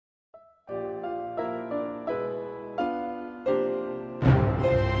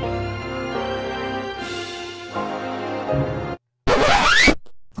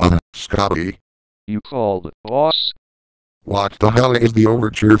Scotty. You called, boss? What the hell is the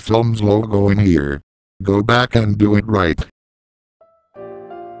Overture Films logo in here? Go back and do it right.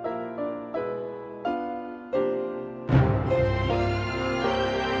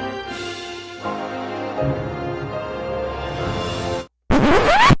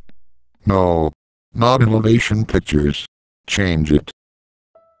 No. Not Elevation Pictures. Change it.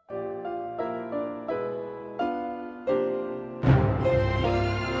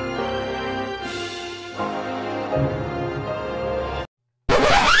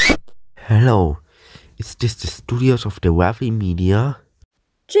 Hello, is this the studios of the Raphy Media?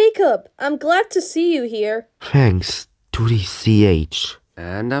 Jacob, I'm glad to see you here. Thanks to the CH.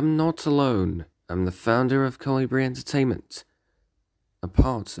 And I'm not alone. I'm the founder of Colibri Entertainment, a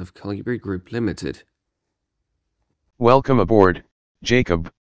part of Colibri Group Limited. Welcome aboard, Jacob.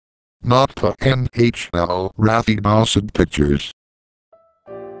 Not the NHL Raphy Doucet Pictures.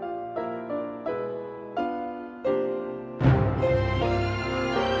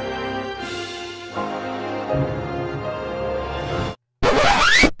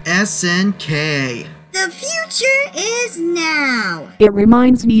 SNK. The future is now. It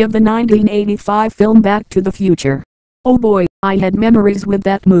reminds me of the 1985 film Back to the Future. Oh boy, I had memories with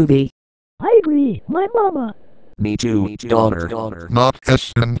that movie. I agree, my mama. Me too, daughter. Not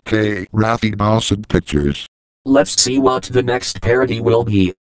SNK Raphy Doucet Pictures. Let's see what the next parody will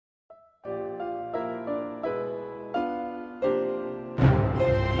be.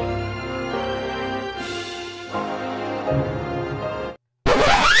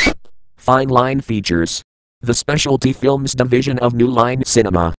 Fine Line Features. The specialty films division of New Line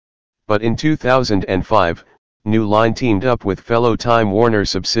Cinema. But in 2005, New Line teamed up with fellow Time Warner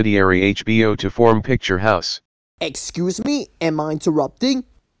subsidiary HBO to form Picture House. Excuse me, am I interrupting?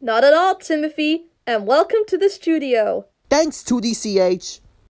 Not at all, Timothy, and welcome to the studio. Thanks to DCH.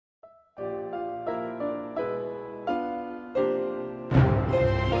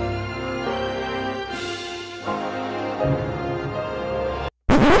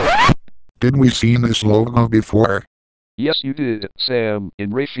 Did we see this logo before? Yes, you did, Sam,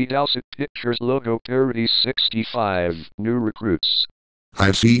 in Raphy Doucet Pictures logo Parodies 65, New Recruits.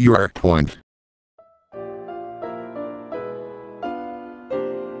 I see your point.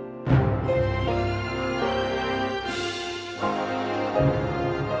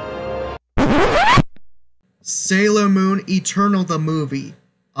 Sailor Moon Eternal the movie.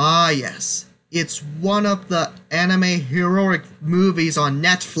 Ah yes, it's one of the anime heroic movies on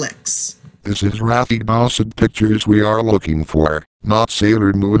Netflix. This is Raphy Doucet Pictures we are looking for, not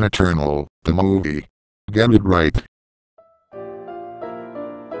Sailor Moon Eternal, the movie. Get it right.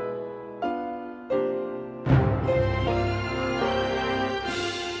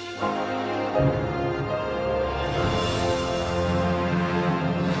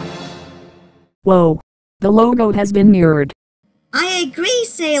 Whoa. The logo has been mirrored. I agree,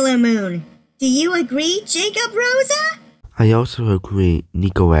 Sailor Moon. Do you agree, Jacob Rosa? I also agree,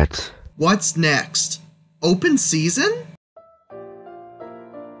 Nicolette. What's next? Open season?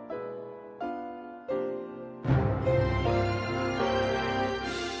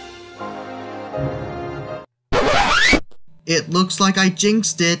 It looks like I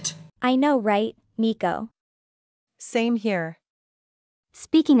jinxed it. I know, right, Nico? Same here.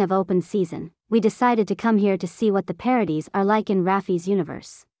 Speaking of open season, we decided to come here to see what the parodies are like in Raphy's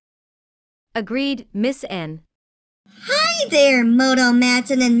universe. Agreed, Miss N. Hi there, Moto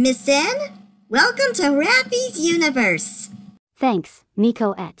Madsen and Miss N. Welcome to Raphy's universe. Thanks,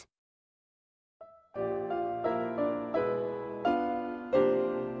 Nicolette.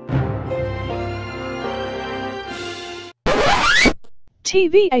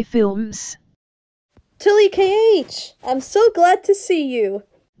 TVA Films. Tilly KH, I'm so glad to see you.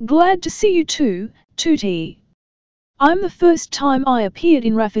 Glad to see you too, Tootie. I'm the first time I appeared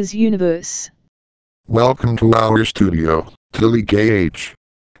in Raphy's universe. Welcome to our studio, Tilly KH.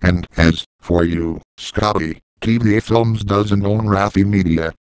 And as for you, Scotty, TVA Films doesn't own Raphy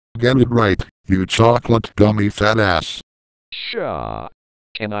Media. Get it right, you chocolate gummy fat ass. Sure.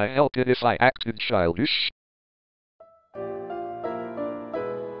 Can I help it if I acted childish?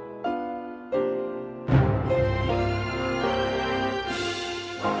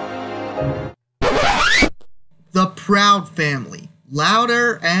 The Proud Family.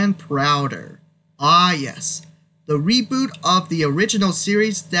 Louder and Prouder. Ah yes, the reboot of the original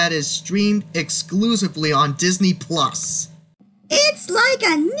series that is streamed exclusively on Disney+. It's like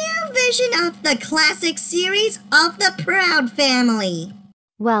a new vision of the classic series of the Proud Family.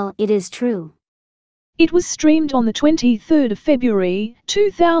 Well, it is true. It was streamed on the 23rd of February,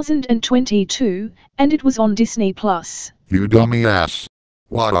 2022, and it was on Disney+. You dummy ass.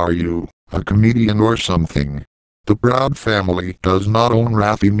 What are you, a comedian or something? The Proud family does not own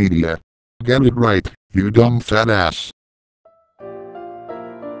Raphy Media. Get it right, you dumb fat ass.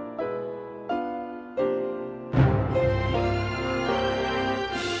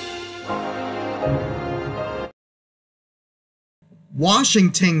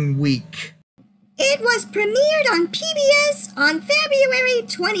 Washington Week. It was premiered on PBS on February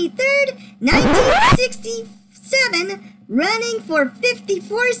 23rd, 1967, running for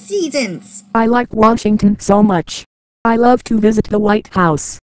 54 seasons. I like Washington so much. I love to visit the White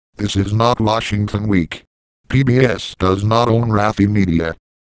House. This is not Washington Week. PBS does not own Raphy Media.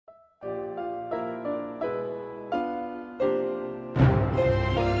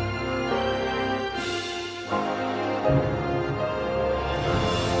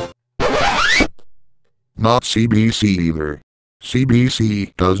 Not CBC either.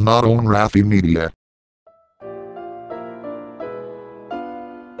 CBC does not own Raphy Media.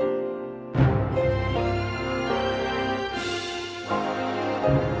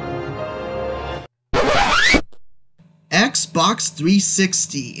 Xbox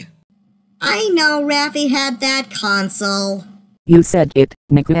 360. I know Raphy had that console. You said it,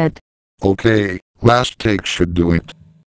 Nickhead. Okay, last take should do it.